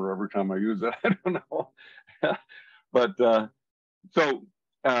me dumber every time I use it. I don't know. But so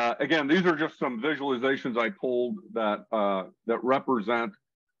again, these are just some visualizations I pulled that represent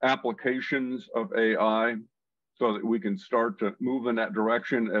applications of AI, so that we can start to move in that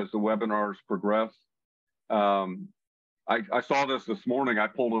direction as the webinars progress. I saw this morning. I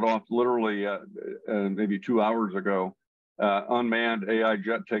pulled it off literally maybe 2 hours ago. Unmanned AI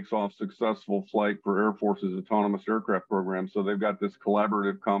jet takes off successful flight for Air Force's autonomous aircraft program. So they've got this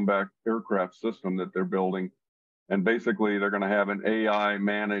collaborative combat aircraft system that they're building. And basically, they're going to have an AI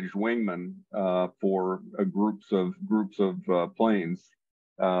managed wingman for groups of planes.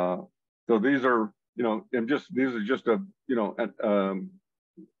 So these are, these are just a,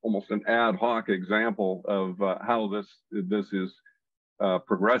 almost an ad hoc example of how this is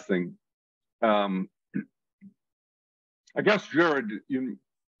progressing. I guess, Jared,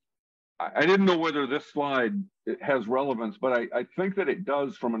 I didn't know whether this slide has relevance, but I think that it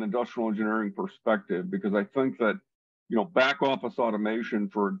does from an industrial engineering perspective, because I think that, back office automation,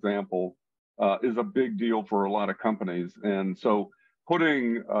 for example, is a big deal for a lot of companies. And so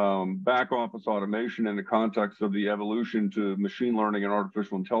putting back office automation in the context of the evolution to machine learning and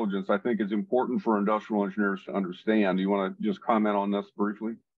artificial intelligence, I think is important for industrial engineers to understand. Do you want to just comment on this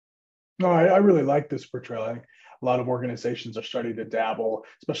briefly? No, I really like this portrayal. I think a lot of organizations are starting to dabble,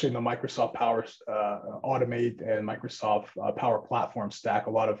 especially in the Microsoft Power Automate and Microsoft Power Platform stack.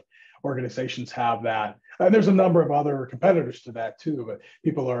 A lot of organizations have that. And there's a number of other competitors to that too, but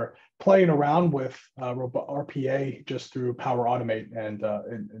people are playing around with RPA just through Power Automate and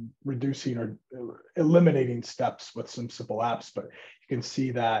reducing or eliminating steps with some simple apps. But you can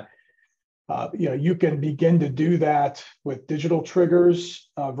see that you can begin to do that with digital triggers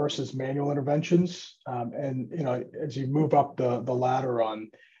versus manual interventions. And as you move up the ladder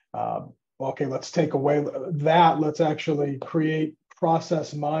on, okay, let's take away that. Let's actually create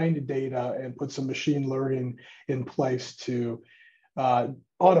process mined data and put some machine learning in place to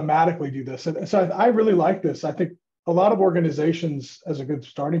automatically do this. And so I really like this. I think a lot of organizations, as a good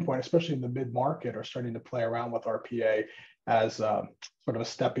starting point, especially in the mid-market, are starting to play around with RPA as sort of a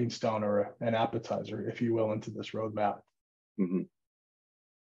stepping stone or an appetizer, if you will, into this roadmap. Mm-hmm.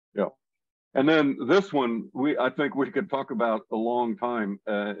 Yeah. And then this one, I think we could talk about a long time.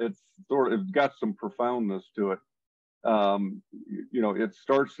 It's got some profoundness to it. It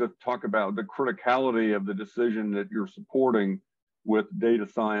starts to talk about the criticality of the decision that you're supporting with data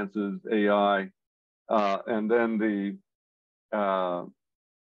sciences, AI, and then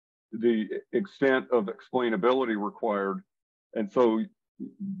the extent of explainability required. And so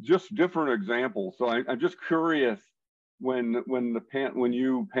just different examples. So I'm just curious, when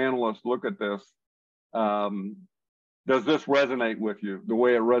you panelists look at this, does this resonate with you the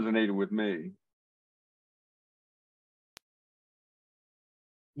way it resonated with me?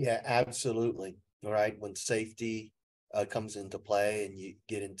 Yeah, absolutely. All right. When safety comes into play and you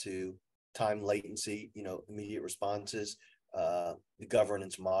get into time latency, immediate responses, the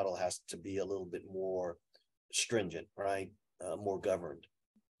governance model has to be a little bit more stringent, right? More governed.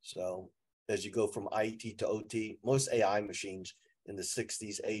 So as you go from IT to OT, most AI machines in the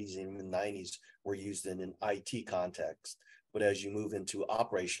 60s, 80s, and even 90s were used in an IT context. But as you move into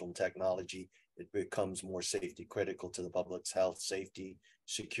operational technology, it becomes more safety critical to the public's health, safety,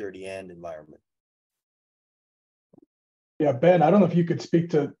 security, and environment. Yeah, Ben, I don't know if you could speak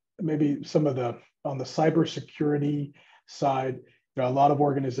to maybe some of the, on the cybersecurity side, a lot of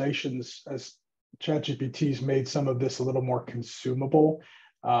organizations, as ChatGPT's made some of this a little more consumable.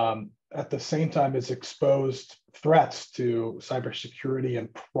 At the same time, it's exposed threats to cybersecurity and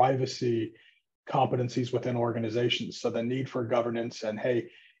privacy competencies within organizations. So the need for governance and, hey,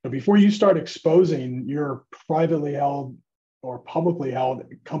 before you start exposing your privately held or publicly held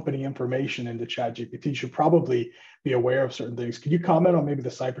company information into ChatGPT, you should probably be aware of certain things. Can you comment on maybe the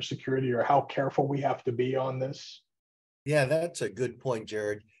cybersecurity or how careful we have to be on this? Yeah, that's a good point,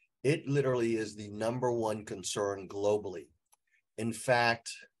 Jared. It literally is the #1 concern globally. In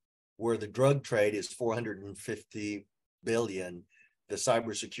fact, where the drug trade is 450 billion, the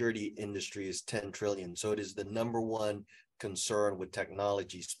cybersecurity industry is 10 trillion. So it is the #1 concern with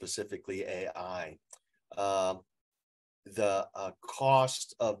technology, specifically AI. The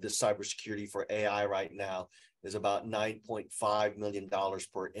cost of the cybersecurity for AI right now is about $9.5 million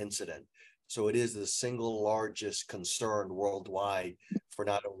per incident. So it is the single largest concern worldwide for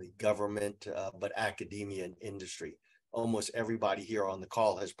not only government, but academia and industry. Almost everybody here on the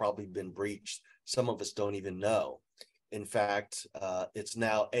call has probably been breached. Some of us don't even know. In fact, it's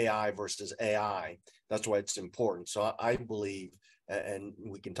now AI versus AI. That's why it's important. So I believe, and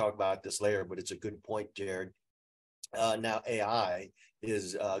we can talk about this later, but it's a good point, Jared. Now AI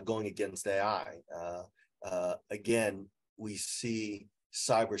is going against AI. Again, we see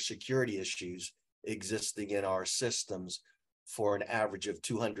cybersecurity issues existing in our systems for an average of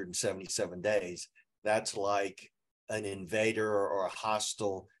 277 days. That's like an invader or a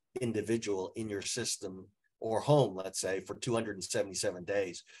hostile individual in your system or home, let's say, for 277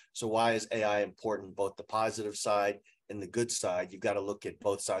 days. So why is AI important? Both the positive side and the good side. You've got to look at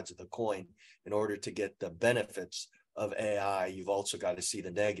both sides of the coin. In order to get the benefits of AI, you've also got to see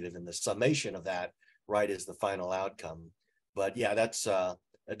the negative, and the summation of that, right, is the final outcome. But yeah, that's a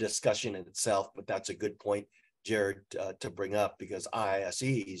discussion in itself, but that's a good point, Jared, to bring up, because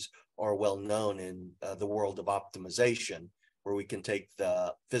ISEs are well known in the world of optimization, where we can take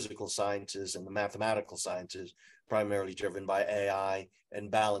the physical sciences and the mathematical sciences, primarily driven by AI, and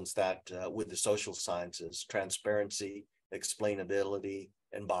balance that with the social sciences, transparency, explainability,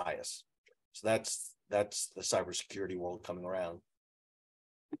 and bias. So that's the cybersecurity world coming around.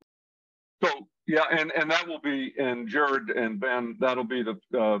 So yeah, and that will be, and Jared and Ben, that'll be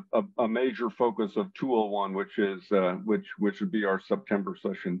a major focus of 201, which is which would be our September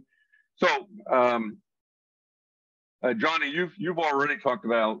session. So Johnny, you've already talked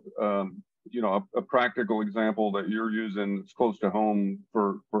about a practical example that you're using that's close to home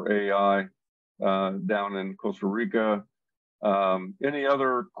for AI down in Costa Rica. Any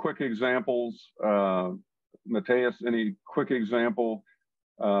other quick examples, Matheus? Any quick example?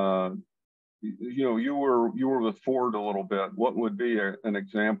 You were with Ford a little bit. What would be an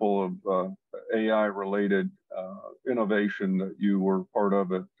example of AI related innovation that you were part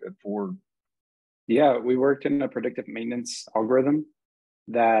of at Ford? Yeah, we worked in a predictive maintenance algorithm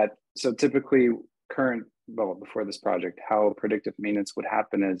so typically before this project, how predictive maintenance would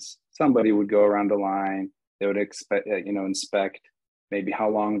happen is somebody would go around the line, they would inspect maybe how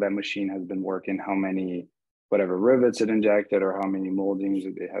long that machine has been working, how many whatever rivets it injected, or how many moldings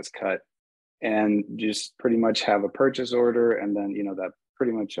it has cut, and just pretty much have a purchase order, and then that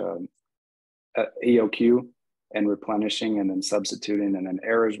pretty much EOQ and replenishing and then substituting, and then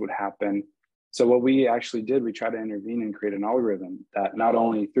errors would happen. So what we actually did, we tried to intervene and create an algorithm that not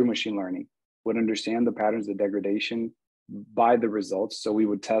only through machine learning would understand the patterns of degradation by the results. So we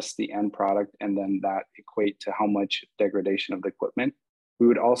would test the end product and then that equate to how much degradation of the equipment. We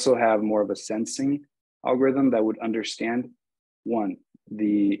would also have more of a sensing algorithm that would understand, one,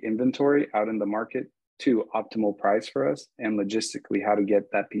 the inventory out in the market, two, optimal price for us, and logistically how to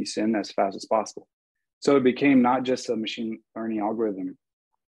get that piece in as fast as possible. So it became not just a machine learning algorithm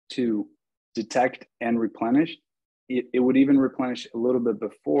to detect and replenish. It would even replenish a little bit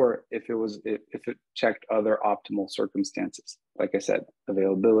before if it checked other optimal circumstances. Like I said,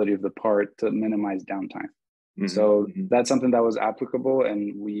 availability of the part to minimize downtime. Mm-hmm. So that's something that was applicable,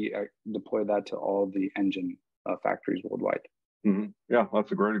 and we deployed that to all the engine factories worldwide. Mm-hmm. Yeah,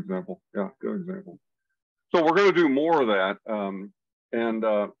 that's a great example. Yeah, good example. So we're going to do more of that, and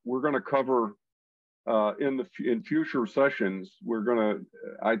we're going to cover in future sessions, we're gonna.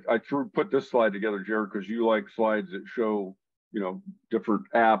 I put this slide together, Jared, because you like slides that show, different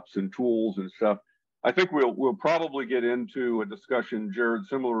apps and tools and stuff. I think we'll probably get into a discussion, Jared,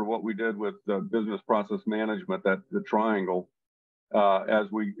 similar to what we did with business process management, that the triangle,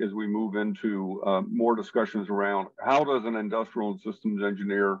 as we move into more discussions around how does an industrial and systems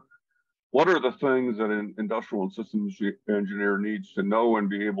engineer, what are the things that an industrial and systems engineer needs to know and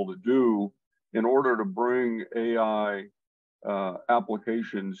be able to do in order to bring AI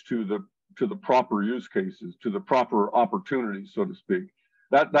applications to the proper use cases, to the proper opportunities, so to speak.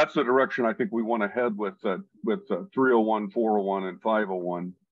 That's the direction I think we want to head with 301, 401, and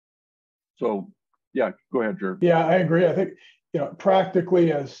 501. So, yeah, go ahead, Jared. Yeah, I agree. I think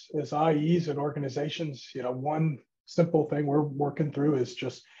practically as IEs and organizations, one simple thing we're working through is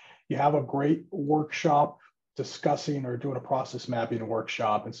just you have a great workshop discussing or doing a process mapping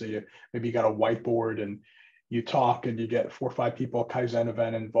workshop, and so maybe you got a whiteboard and you talk and you get 4 or 5 people, Kaizen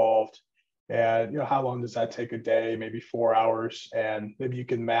event involved. And how long does that take a day? Maybe 4 hours. And maybe you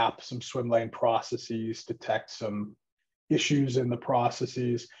can map some swim lane processes, detect some issues in the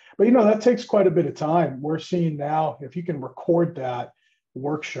processes. But that takes quite a bit of time. We're seeing now, if you can record that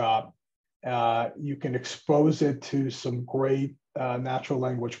workshop, you can expose it to some great natural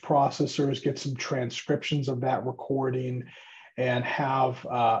language processors, get some transcriptions of that recording, and have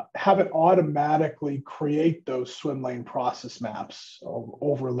it automatically create those swim lane process maps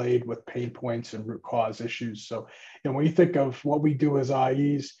overlaid with pain points and root cause issues. So, when you think of what we do as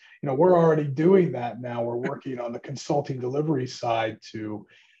IEs, we're already doing that now. We're working on the consulting delivery side to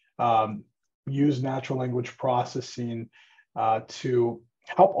use natural language processing to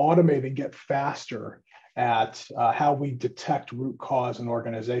help automate and get faster at how we detect root cause in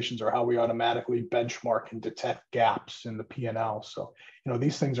organizations, or how we automatically benchmark and detect gaps in the P&L. So,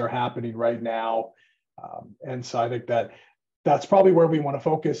 these things are happening right now. And so I think that's probably where we want to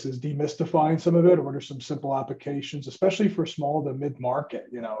focus, is demystifying some of it. What are some simple applications, especially for small to mid-market,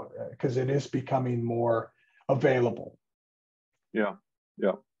 because it is becoming more available. Yeah.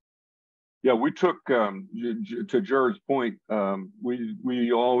 We took, to Jared's point,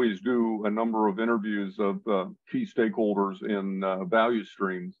 we always do a number of interviews of key stakeholders in value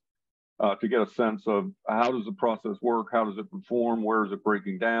streams to get a sense of how does the process work, how does it perform, where is it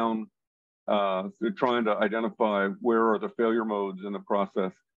breaking down. They're trying to identify where are the failure modes in the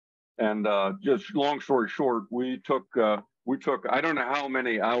process. And just long story short, we took I don't know how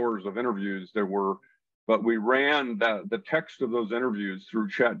many hours of interviews there were, but we ran the text of those interviews through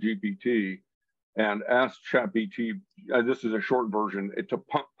ChatGPT and asked ChatGPT, this is a short version, to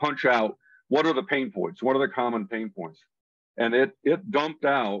punch out what are the pain points, what are the common pain points, and it dumped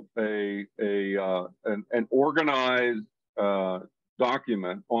out an organized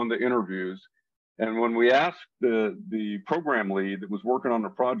document on the interviews. And when we asked the program lead that was working on the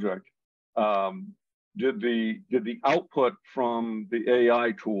project, did the output from the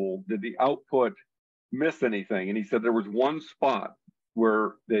AI tool, did the output miss anything? And he said there was one spot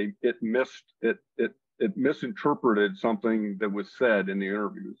where it misinterpreted something that was said in the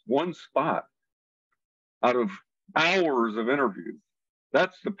interviews. One spot out of hours of interviews.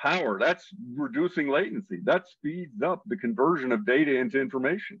 That's the power. That's reducing latency. That speeds up the conversion of data into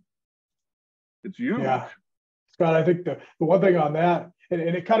information. It's huge. Yeah. Scott, I think the one thing on that, and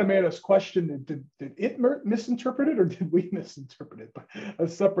it kind of made us question, did it misinterpret it or did we misinterpret it? But a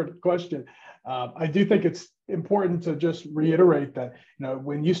separate question. I do think it's important to just reiterate that,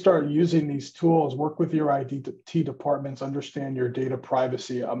 when you start using these tools, work with your IT departments, understand your data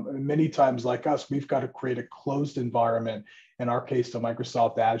privacy. Many times, like us, we've got to create a closed environment. In our case, the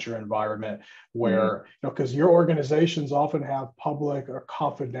Microsoft Azure environment, where, because your organizations often have public or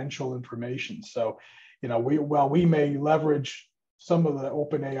confidential information. So, we may leverage some of the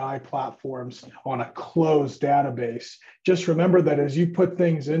OpenAI platforms on a closed database. Just remember that as you put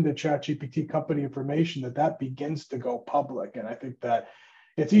things into ChatGPT company information, that begins to go public. And I think that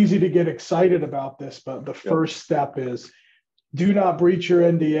it's easy to get excited about this, but the first step is do not breach your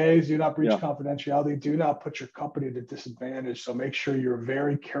NDAs, do not breach confidentiality, do not put your company at a disadvantage. So make sure you're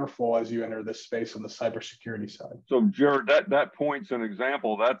very careful as you enter this space on the cybersecurity side. So Jared, that point's an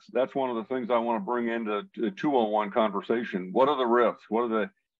example. That's one of the things I want to bring into the 201 conversation. What are the risks? What are the,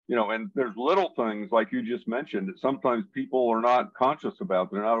 and there's little things like you just mentioned that sometimes people are not conscious about,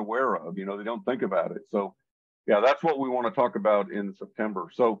 they're not aware of, they don't think about it. So yeah, that's what we want to talk about in September.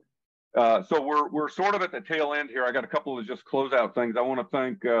 So we're sort of at the tail end here. I got a couple of just closeout things. I want to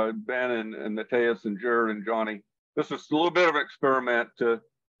thank Ben and Matheus and Jared and Johnny. This is a little bit of an experiment to,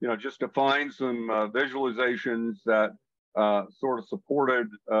 just to find some visualizations that sort of supported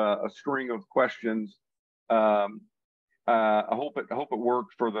a string of questions. I hope it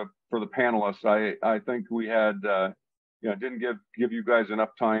worked for the panelists. I think we had didn't give you guys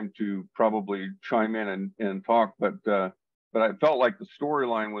enough time to probably chime in and talk, but I felt like the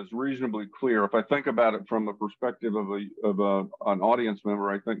storyline was reasonably clear. If I think about it from the perspective of an audience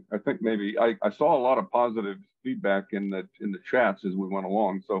member, I think maybe I saw a lot of positive feedback in the chats as we went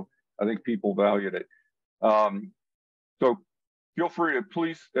along. So I think people valued it. So feel free to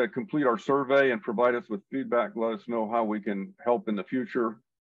please complete our survey and provide us with feedback. Let us know how we can help in the future.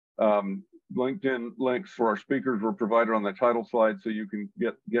 LinkedIn links for our speakers were provided on the title slide, so you can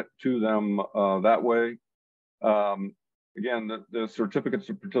get to them that way. Again, the certificates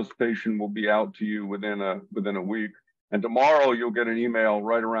of participation will be out to you within a week. And tomorrow you'll get an email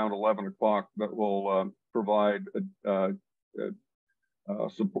right around 11 o'clock that will provide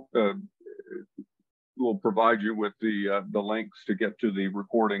will provide you with the links to get to the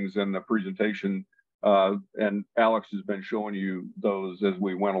recordings and the presentation. And Alex has been showing you those as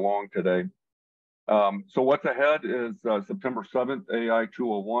we went along today. So what's ahead is September 7th, AI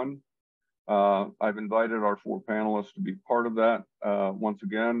 201. I've invited our 4 panelists to be part of that. Once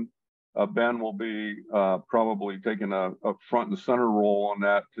again, Ben will be probably taking a front and center role on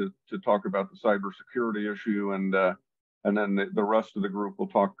that to talk about the cybersecurity issue, and then the rest of the group will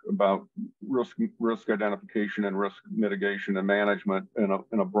talk about risk identification and risk mitigation and management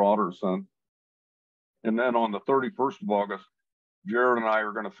in a broader sense. And then on the 31st of August, Jared and I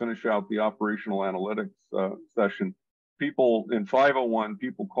are going to finish out the operational analytics session. People in 501,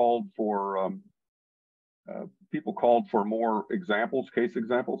 people called for more examples, case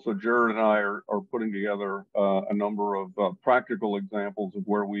examples. So Jared and I are putting together a number of practical examples of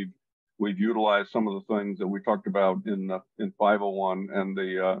where we've utilized some of the things that we talked about in 501 and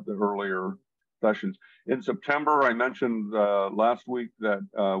the earlier sessions. In September, I mentioned last week that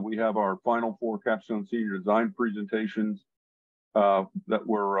we have our final 4 capstone senior design presentations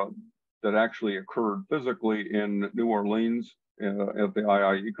that actually occurred physically in New Orleans at the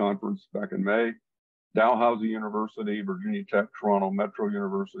IIE conference back in May. Dalhousie University, Virginia Tech, Toronto Metro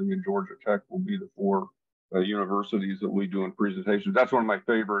University, and Georgia Tech will be the 4 universities that we do in presentations. That's one of my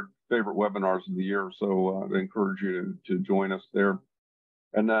favorite webinars of the year, so I encourage you to join us there.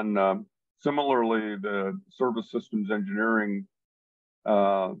 And then similarly, the Service Systems Engineering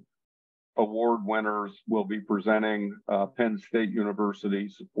award winners will be presenting. Penn State University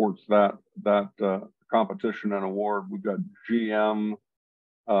supports that competition and award. We've got GM,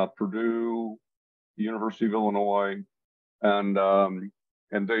 Purdue, the University of Illinois, and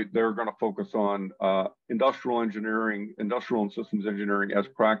they're going to focus on industrial engineering, industrial and systems engineering as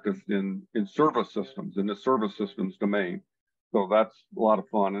practiced in service systems, in the service systems domain. So that's a lot of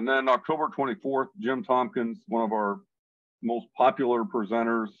fun. And then October 24th, Jim Tompkins, one of our most popular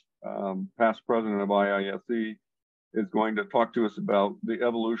presenters, past president of IISE, is going to talk to us about the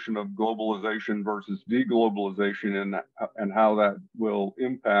evolution of globalization versus deglobalization and how that will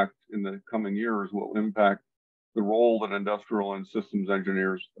impact in the coming years, will impact the role that industrial and systems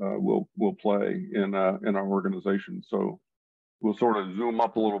engineers will play in our organization. So we'll sort of zoom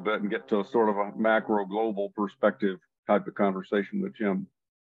up a little bit and get to a sort of a macro global perspective type of conversation with Jim.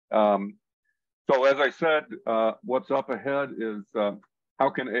 So as I said, what's up ahead is how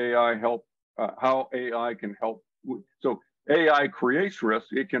can AI help? How AI can help? So AI creates risk.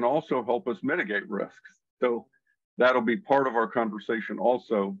 It can also help us mitigate risks. So that'll be part of our conversation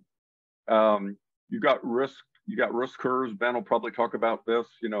also. You've got risk. You got risk curves. Ben will probably talk about this.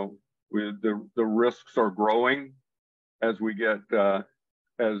 You know, the risks are growing as we get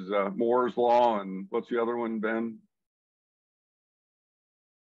Moore's law, and what's the other one, Ben?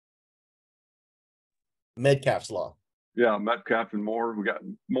 Metcalfe's law. Yeah, Metcalfe and Moore. We got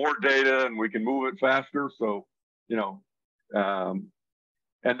more data, and we can move it faster. So, you know,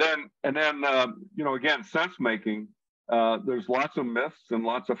 and then you know, again, sense making. There's lots of myths and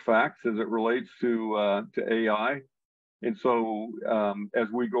lots of facts as it relates to AI, and so as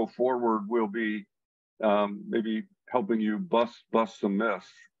we go forward, we'll be maybe helping you bust some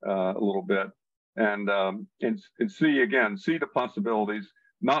myths a little bit, and see the possibilities,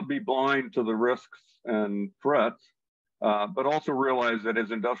 not be blind to the risks and threats, but also realize that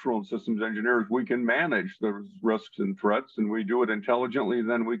as industrial and systems engineers, we can manage those risks and threats, and we do it intelligently.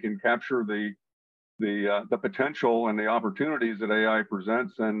 Then we can capture the potential and the opportunities that AI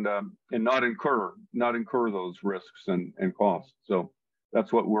presents, and not incur those risks and costs. So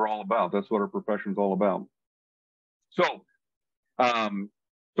that's what we're all about. That's what our profession is all about. So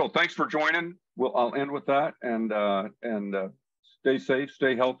so thanks for joining. I'll end with that, and stay safe,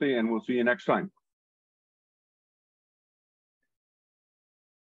 stay healthy, and we'll see you next time.